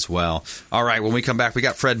online as well. All right, when we come back, we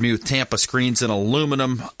got Fred Muth, Tampa Screens and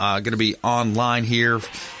Aluminum, going to be online here.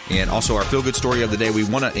 And also our feel-good story of the day. We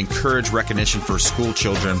want to encourage recognition for school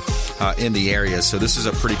children in the area. So this is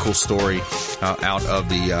a pretty cool story out of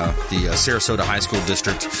the Sarasota High School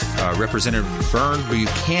District. Representative Vern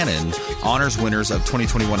Buchanan honors winners of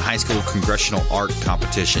 2021 High School Congressional Art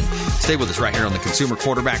Competition. Stay with us right here on the Consumer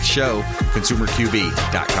Quarterback Show,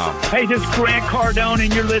 ConsumerQB.com. Hey, this is Grant Cardone,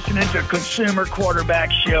 and you're listening to Consumer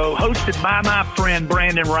Quarterback Show, hosted by my friend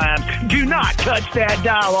Brandon Rhymes. Do not touch that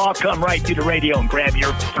dial. I'll come right through the radio and grab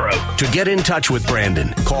your throat. To get in touch with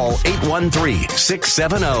Brandon, call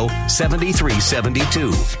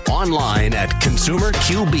 813-670-7372. Online at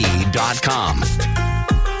ConsumerQB.com.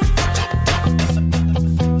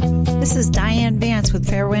 This is Diane Vance with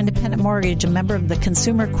Fairway Independent Mortgage, a member of the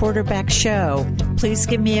Consumer Quarterback Show. Please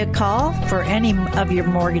give me a call for any of your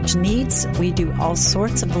mortgage needs. We do all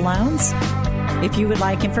sorts of loans. If you would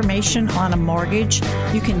like information on a mortgage,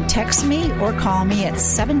 you can text me or call me at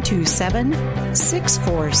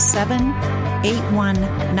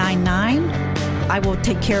 727-647-8199. I will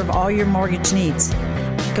take care of all your mortgage needs.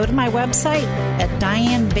 Go to my website at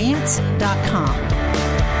dianevance.com.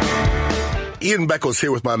 Ian Beckles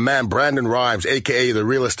here with my man, Brandon Rhymes, a.k.a. the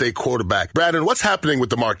real estate quarterback. Brandon, what's happening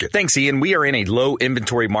with the market? Thanks, Ian. We are in a low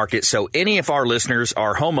inventory market, so any of our listeners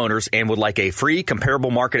are homeowners and would like a free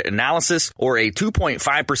comparable market analysis or a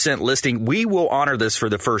 2.5% listing, we will honor this for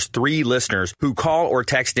the first 3 listeners who call or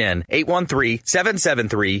text in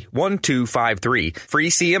 813-773-1253.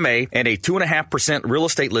 Free CMA and a 2.5% real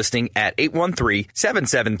estate listing at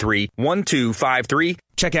 813-773-1253.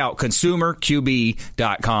 Check out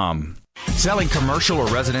ConsumerQB.com. Selling commercial or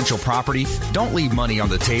residential property? Don't leave money on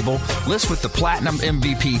the table. List with the Platinum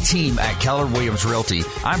MVP team at Keller Williams Realty.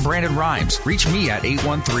 I'm Brandon Rhymes. Reach me at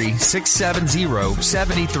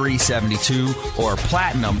 813-670-7372 or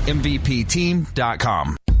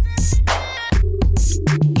PlatinumMVPteam.com.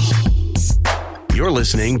 You're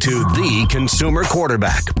listening to the consumer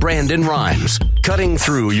quarterback, Brandon Rhymes, cutting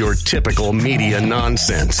through your typical media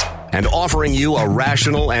nonsense and offering you a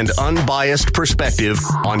rational and unbiased perspective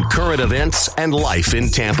on current events and life in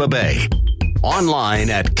Tampa Bay. Online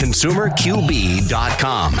at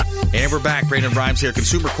ConsumerQB.com. And we're back. Brandon Rhymes here,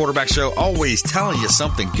 Consumer Quarterback Show, always telling you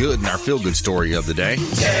something good in our feel-good story of the day.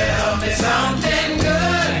 Tell me something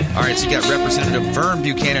good. All right, so you got Representative Vern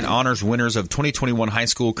Buchanan honors winners of 2021 high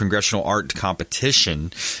school congressional art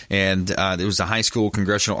competition. And it was a high school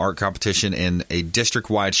congressional art competition and a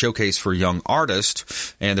district-wide showcase for young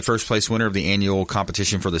artists. And the first place winner of the annual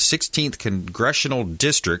competition for the 16th Congressional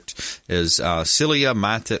District is Celia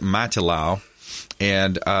Matilau.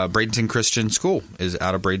 And Bradenton Christian School is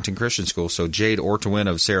out of Bradenton Christian School. So Jade Ortewin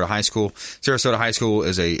of Sarasota High School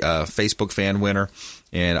is a Facebook fan winner.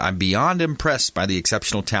 And I'm beyond impressed by the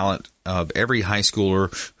exceptional talent of every high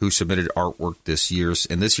schooler who submitted artwork this year's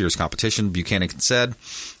competition, Buchanan said.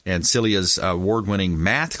 And Celia's award-winning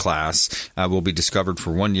math class will be displayed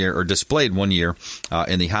 1 year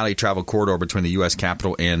in the highly traveled corridor between the U.S.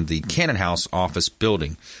 Capitol and the Cannon House office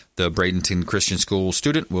building. The Bradenton Christian School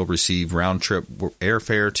student will receive round-trip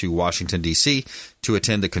airfare to Washington, D.C. to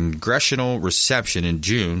attend the congressional reception in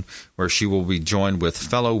June, where she will be joined with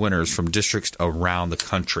fellow winners from districts around the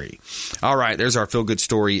country. All right, there's our feel-good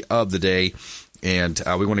story of the day. And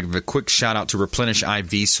we want to give a quick shout-out to Replenish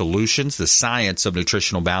IV Solutions, the science of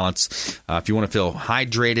nutritional balance. If you want to feel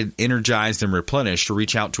hydrated, energized, and replenished,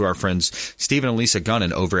 reach out to our friends Stephen and Lisa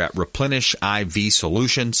Gunnan over at Replenish IV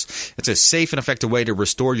Solutions. It's a safe and effective way to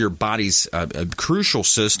restore your body's crucial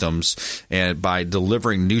systems and by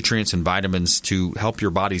delivering nutrients and vitamins to help your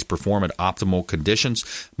bodies perform at optimal conditions.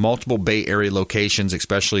 Multiple Bay Area locations,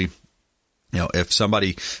 especially if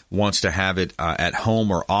somebody wants to have it at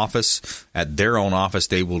home or office, at their own office,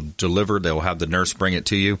 they will deliver. They'll have the nurse bring it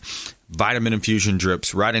to you. Vitamin infusion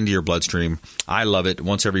drips right into your bloodstream. I love it.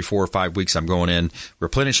 Once every 4 or 5 weeks, I'm going in.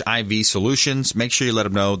 Replenish IV Solutions. Make sure you let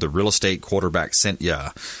them know the real estate quarterback sent ya.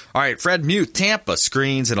 All right, Fred Mute, Tampa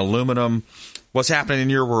Screens and Aluminum. What's happening in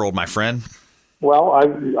your world, my friend? Well, I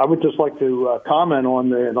would just like to comment on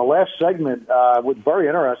the last segment. Was very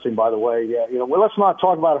interesting, by the way. Well, let's not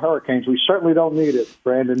talk about hurricanes. We certainly don't need it,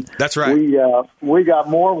 Brandon. That's right. We got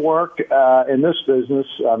more work in this business.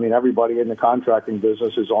 I mean, everybody in the contracting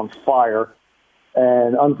business is on fire,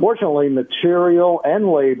 and unfortunately, material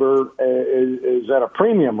and labor is at a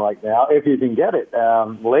premium right now. If you can get it,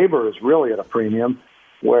 labor is really at a premium.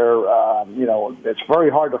 Where, it's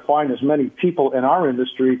very hard to find as many people in our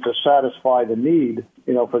industry to satisfy the need,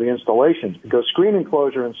 for the installations. Because screen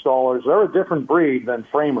enclosure installers, they're a different breed than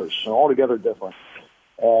framers, altogether different.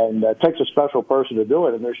 And it takes a special person to do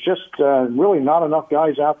it. And there's just really not enough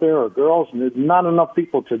guys out there or girls, and there's not enough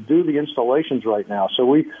people to do the installations right now.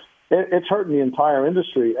 So it's hurting the entire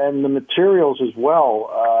industry. And the materials as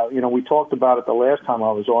well. We talked about it the last time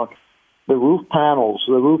I was on. The roof panels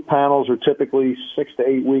are typically 6 to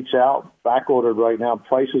 8 weeks out, back-ordered right now.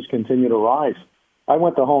 Prices continue to rise. I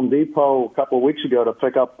went to Home Depot a couple of weeks ago to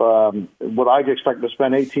pick up what I'd expect to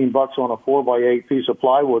spend $18 on a 4x8 piece of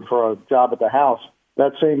plywood for a job at the house.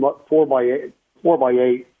 That same 4x8,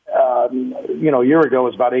 a year ago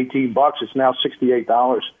was about $18. It's now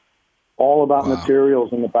 $68. All about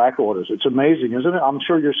materials and the back orders. It's amazing, isn't it? I'm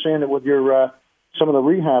sure you're seeing it with your some of the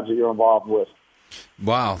rehabs that you're involved with.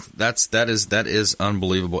 Wow, that is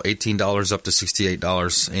unbelievable. $18 up to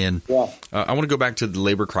 $68, and I want to go back to the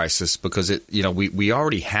labor crisis because we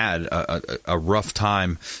already had a rough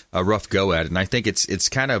time, a rough go at it, and I think it's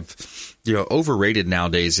kind of overrated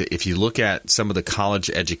nowadays. If you look at some of the college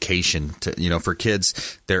education, for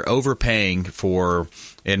kids, they're overpaying for,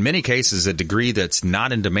 in many cases, a degree that's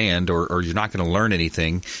not in demand, or you're not going to learn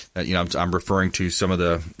anything. I'm referring to some of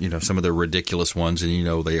the ridiculous ones,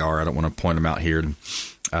 and they are. I don't want to point them out here.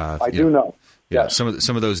 I do know.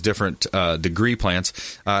 some of those different degree plans,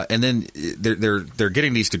 and then they're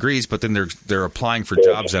getting these degrees, but then they're applying for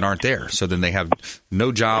jobs that aren't there. So then they have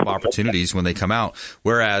no job opportunities when they come out.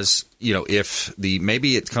 Whereas, if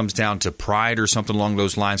maybe it comes down to pride or something along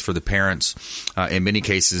those lines for the parents, in many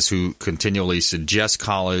cases, who continually suggest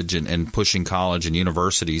college and pushing college and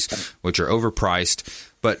universities, which are overpriced.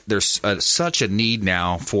 But there's such a need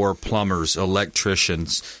now for plumbers,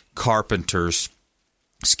 electricians, carpenters,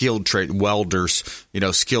 skilled trade welders,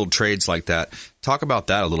 skilled trades like that. Talk about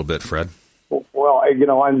that a little bit, Fred. Well,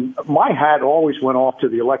 my hat always went off to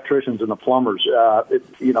the electricians and the plumbers.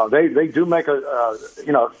 They do make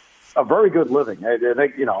a very good living.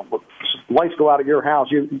 Lights go out at your house,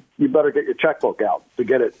 you better get your checkbook out to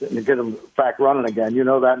get it and get them back running again. You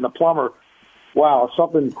know that. And the plumber, wow, if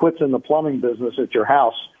something quits in the plumbing business at your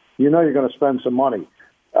house, you're going to spend some money.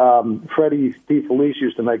 Freddie DeFelice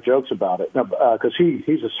used to make jokes about it because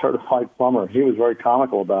he's a certified plumber. He was very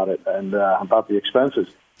comical about it and about the expenses.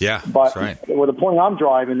 Yeah, but that's right. Well, the point I'm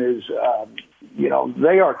driving is,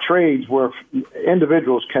 they are trades where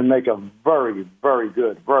individuals can make a very, very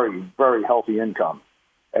good, very, very healthy income.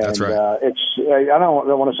 And, that's right. I don't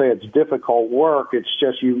want to say it's difficult work. It's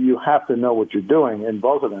just you have to know what you're doing in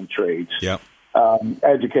both of them trades. Yeah.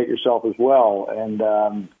 Educate yourself as well. And,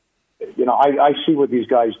 I see what these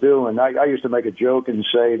guys do. And I used to make a joke and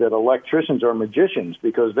say that electricians are magicians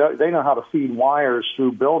because they know how to feed wires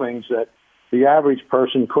through buildings that the average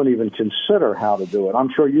person couldn't even consider how to do it. I'm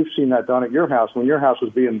sure you've seen that done at your house when your house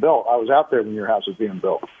was being built. I was out there when your house was being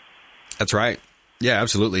built. That's right. Yeah,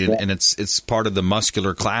 absolutely, and it's part of the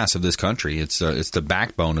muscular class of this country. It's the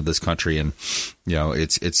backbone of this country, and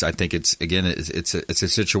I think it's a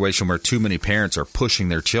situation where too many parents are pushing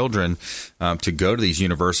their children to go to these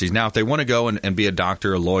universities. Now, if they want to go and be a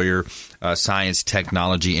doctor, a lawyer, science,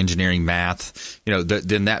 technology, engineering, math,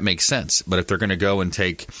 then that makes sense. But if they're going to go and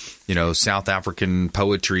take South African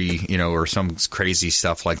poetry, or some crazy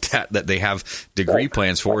stuff like that they have degree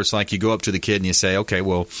plans for. It's like you go up to the kid and you say, okay,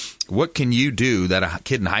 well, what can you do that a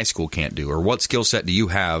kid in high school can't do? Or what skill set do you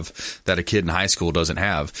have that a kid in high school doesn't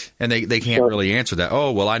have? And they can't really answer that.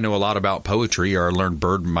 Oh, well, I know a lot about poetry or I learned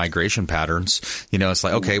bird migration patterns. It's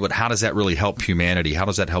like, okay, but how does that really help humanity? How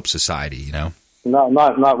does that help society, No,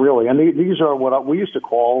 not really. And these are what we used to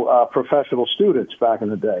call professional students back in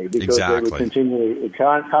the day because they would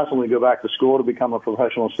constantly go back to school to become a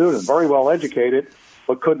professional student. Very well educated,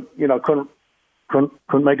 but couldn't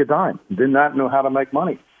make a dime. Did not know how to make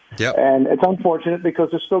money. Yep. And it's unfortunate because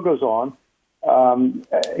it still goes on.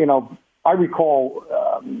 I recall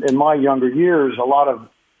in my younger years,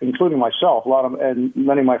 including myself, and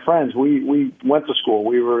many of my friends, we went to school.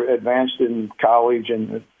 We were advanced in college and,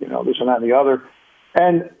 this and that and the other.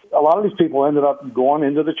 And a lot of these people ended up going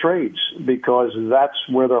into the trades because that's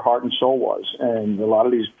where their heart and soul was. And a lot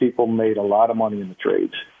of these people made a lot of money in the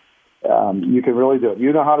trades. You can really do it.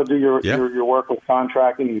 You know how to do your work with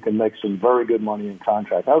contracting. You can make some very good money in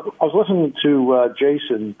contract. I was listening to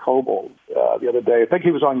Jason Cobold the other day. I think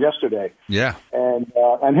he was on yesterday. Yeah.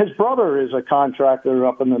 And his brother is a contractor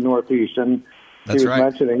up in the Northeast, and that's he was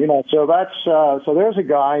mentioning, so so there's a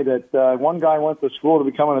guy that one guy went to school to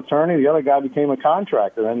become an attorney, the other guy became a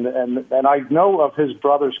contractor, and I know of his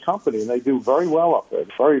brother's company, and they do very well up there,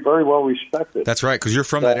 very, very well respected. That's right, because you're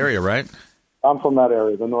from that area, right? I'm from that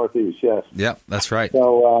area, the Northeast, yes. Yeah, that's right.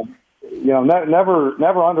 So,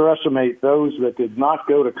 never underestimate those that did not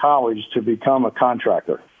go to college to become a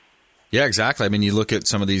contractor. Yeah, exactly. I mean, you look at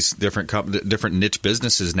some of these different niche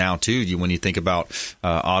businesses now too. When you think about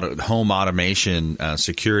home automation,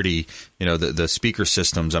 security, the speaker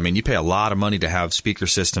systems. I mean, you pay a lot of money to have speaker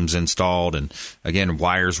systems installed, and again,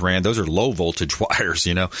 wires ran. Those are low voltage wires.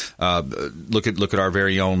 Look at our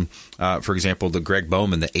very own, for example, the Greg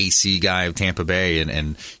Bowman, the AC guy of Tampa Bay,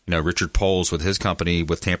 and Richard Poles with his company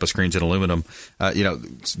with Tampa Screens and Aluminum.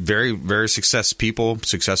 Very, very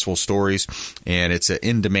successful stories, and it's an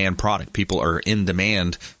in-demand product. People are in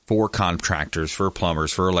demand for contractors, for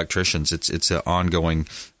plumbers, for electricians. It's an ongoing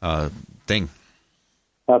thing.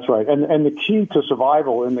 That's right. And the key to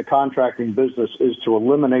survival in the contracting business is to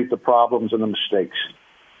eliminate the problems and the mistakes.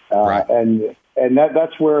 Right. And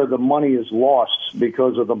that's where the money is lost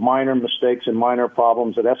because of the minor mistakes and minor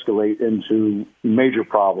problems that escalate into major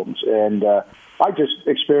problems. And I just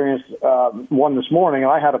experienced one this morning,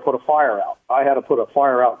 and I had to put a fire out. I had to put a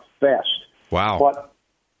fire out fast. Wow. But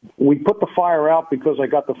we put the fire out because I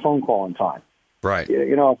got the phone call in time. Right.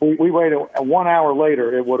 If we waited 1 hour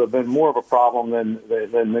later, it would have been more of a problem than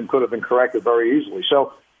could have been corrected very easily.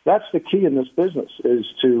 So that's the key in this business is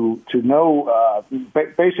to know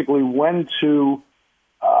basically when to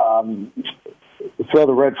throw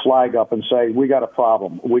the red flag up and say, we got a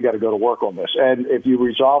problem. We got to go to work on this. And if you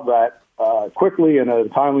resolve that quickly in a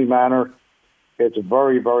timely manner, it's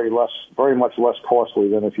very much less costly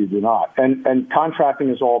than if you do not. And contracting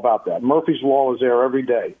is all about that. Murphy's Law is there every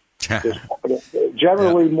day.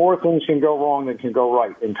 Generally, more things can go wrong than can go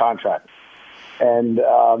right in contracting. And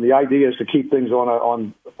the idea is to keep things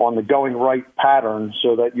on the going right pattern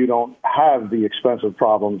so that you don't have the expensive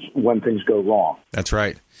problems when things go wrong. That's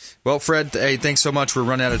right. Well, Fred, hey, thanks so much. We're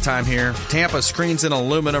running out of time here. Tampa Screens and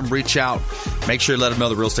Aluminum, reach out. Make sure you let them know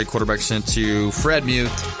the Real Estate Quarterback sent to Fred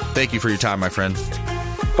Muth. Thank you for your time, my friend.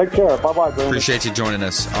 Take care. Bye-bye, Brandon. Appreciate you joining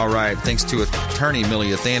us. All right. Thanks to attorney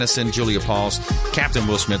Amelia Thanison, Julia Pauls, Captain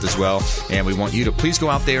Will Smith as well. And we want you to please go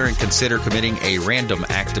out there and consider committing a random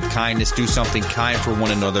act of kindness. Do something kind for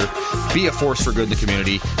one another. Be a force for good in the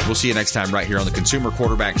community. We'll see you next time right here on the Consumer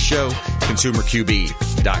Quarterback Show,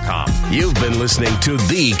 ConsumerQB.com. You've been listening to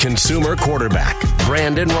The Consumer Quarterback,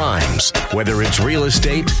 Brandon Rhymes. Whether it's real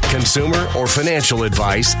estate, consumer, or financial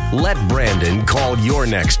advice, let Brandon call your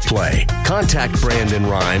next play. Contact Brandon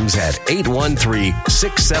Rhymes at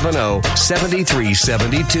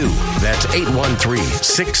 813-670-7372. That's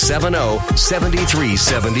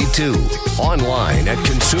 813-670-7372. Online at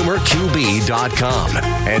ConsumerQB.com.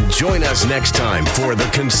 And join us next time for the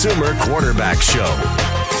Consumer Quarterback Show.